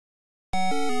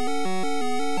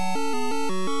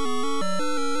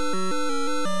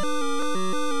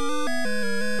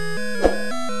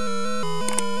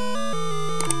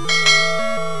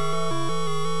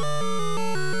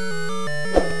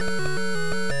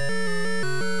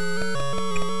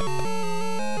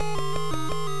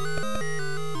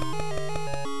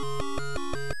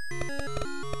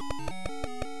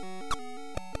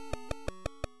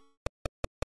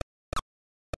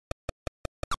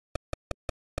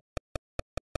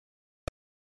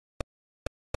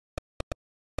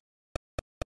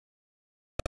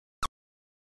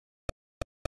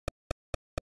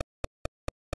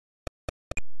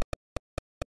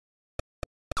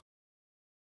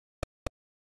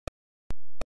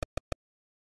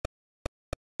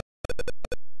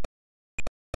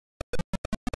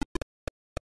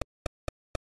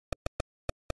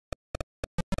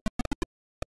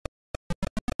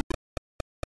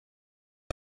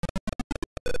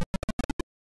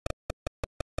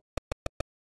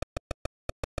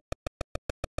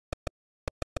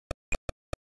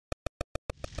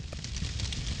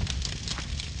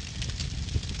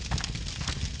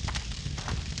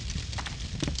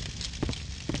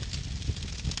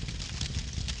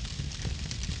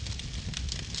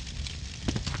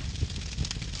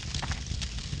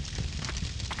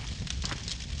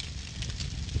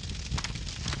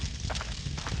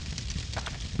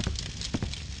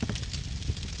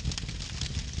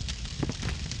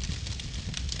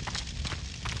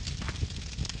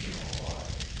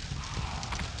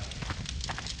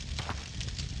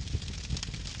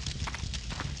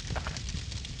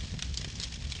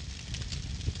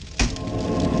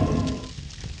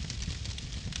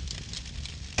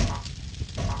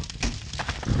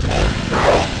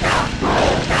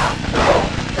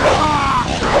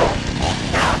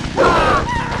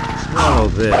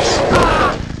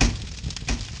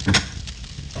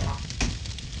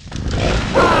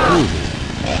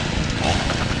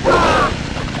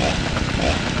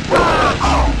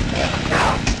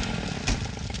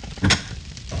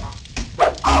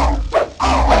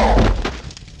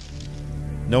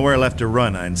left to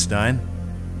run, Einstein.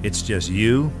 It's just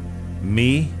you,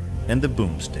 me, and the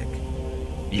Boomstick.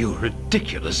 You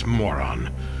ridiculous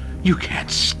moron. You can't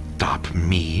stop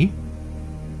me.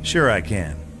 Sure I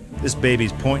can. This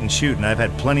baby's point and shoot, and I've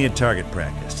had plenty of target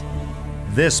practice.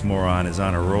 This moron is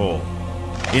on a roll.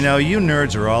 You know, you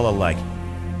nerds are all alike.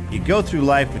 You go through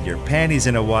life with your panties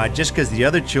in a wad just because the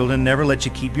other children never let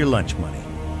you keep your lunch money.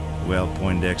 Well,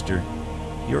 Poindexter,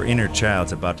 your inner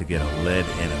child's about to get a lead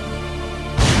enemy.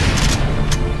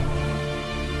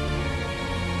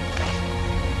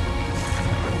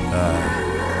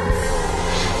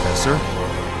 Professor?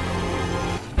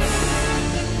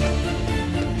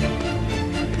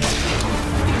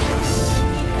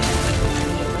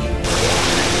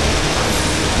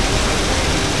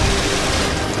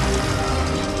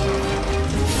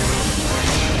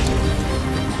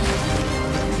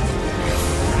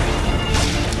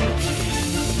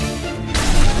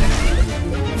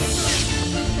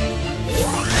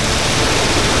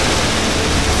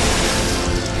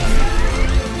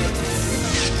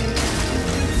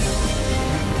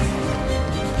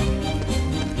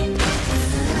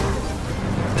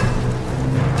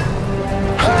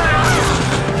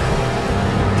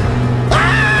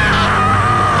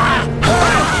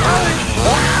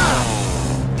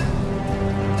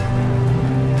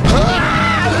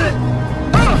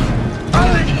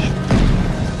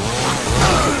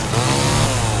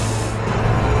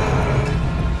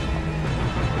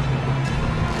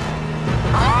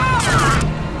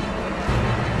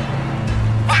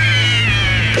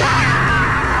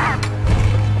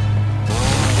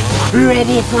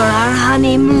 Ready for our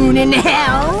honeymoon in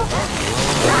hell?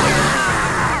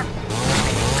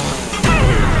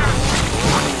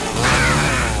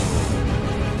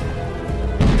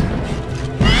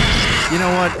 You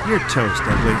know what? You're toast,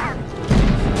 ugly.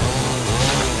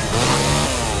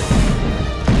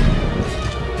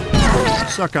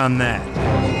 Suck on that.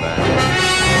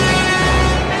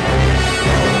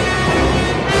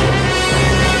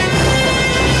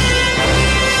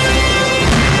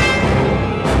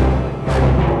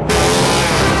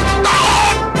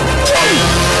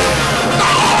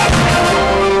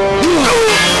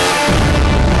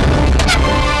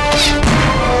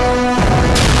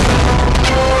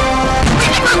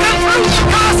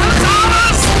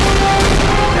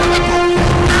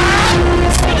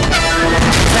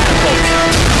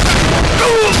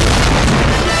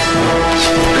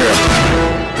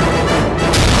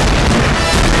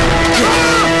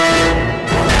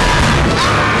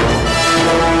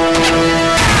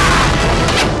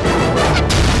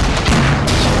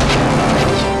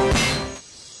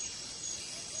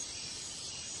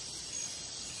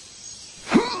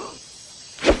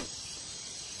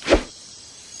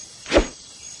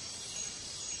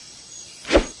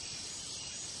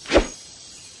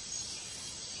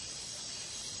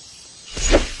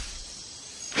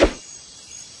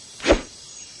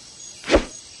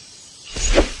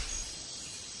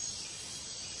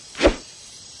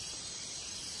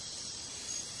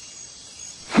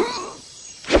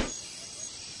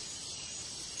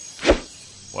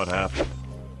 What happened?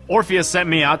 Orpheus sent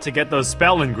me out to get those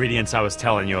spell ingredients I was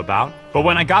telling you about. But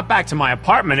when I got back to my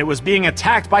apartment, it was being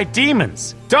attacked by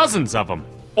demons. Dozens of them.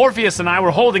 Orpheus and I were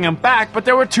holding them back, but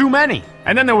there were too many.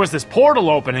 And then there was this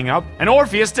portal opening up, and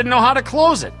Orpheus didn't know how to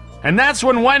close it. And that's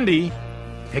when Wendy...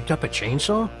 Picked up a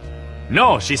chainsaw?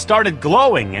 No, she started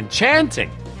glowing and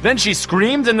chanting. Then she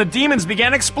screamed and the demons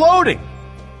began exploding.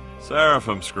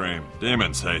 Seraphim scream.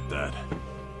 Demons hate that.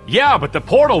 Yeah, but the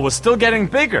portal was still getting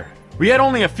bigger. We had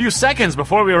only a few seconds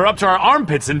before we were up to our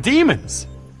armpits in demons.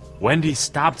 Wendy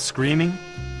stopped screaming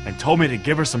and told me to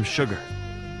give her some sugar.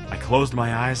 I closed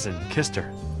my eyes and kissed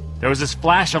her. There was this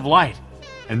flash of light,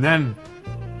 and then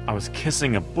I was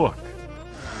kissing a book.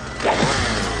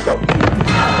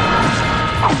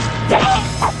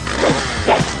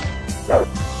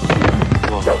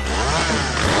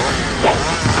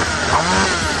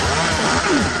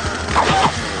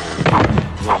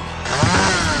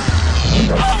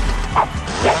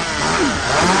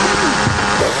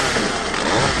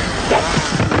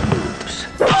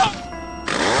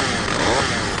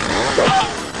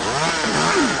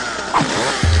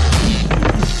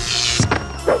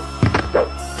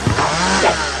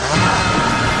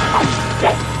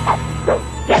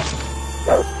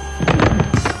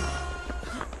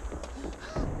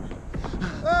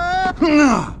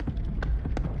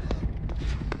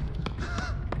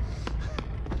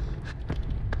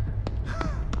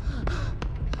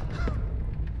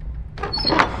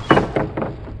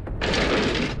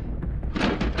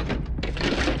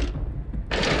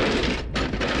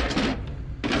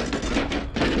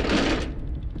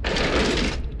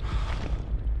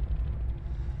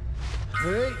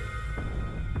 Hey.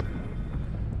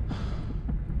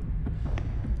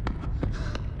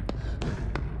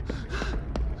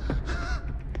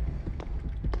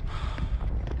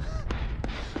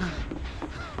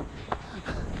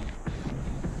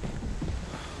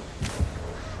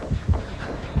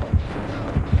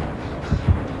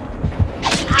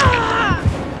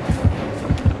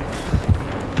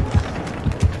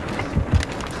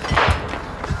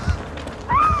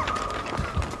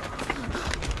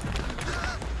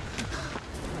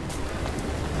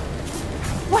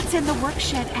 What's in the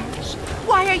workshed, Ash?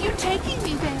 Why are you taking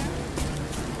me there?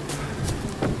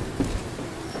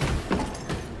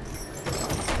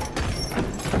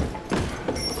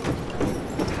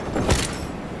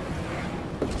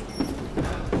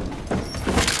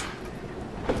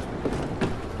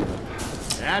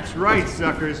 That's right,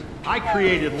 suckers. I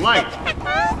created light.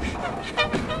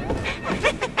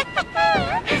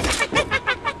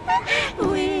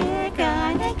 We're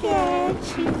gonna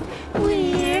get you.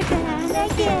 We're gonna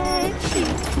get you.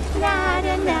 Not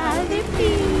another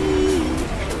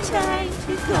beat. Time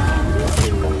to go.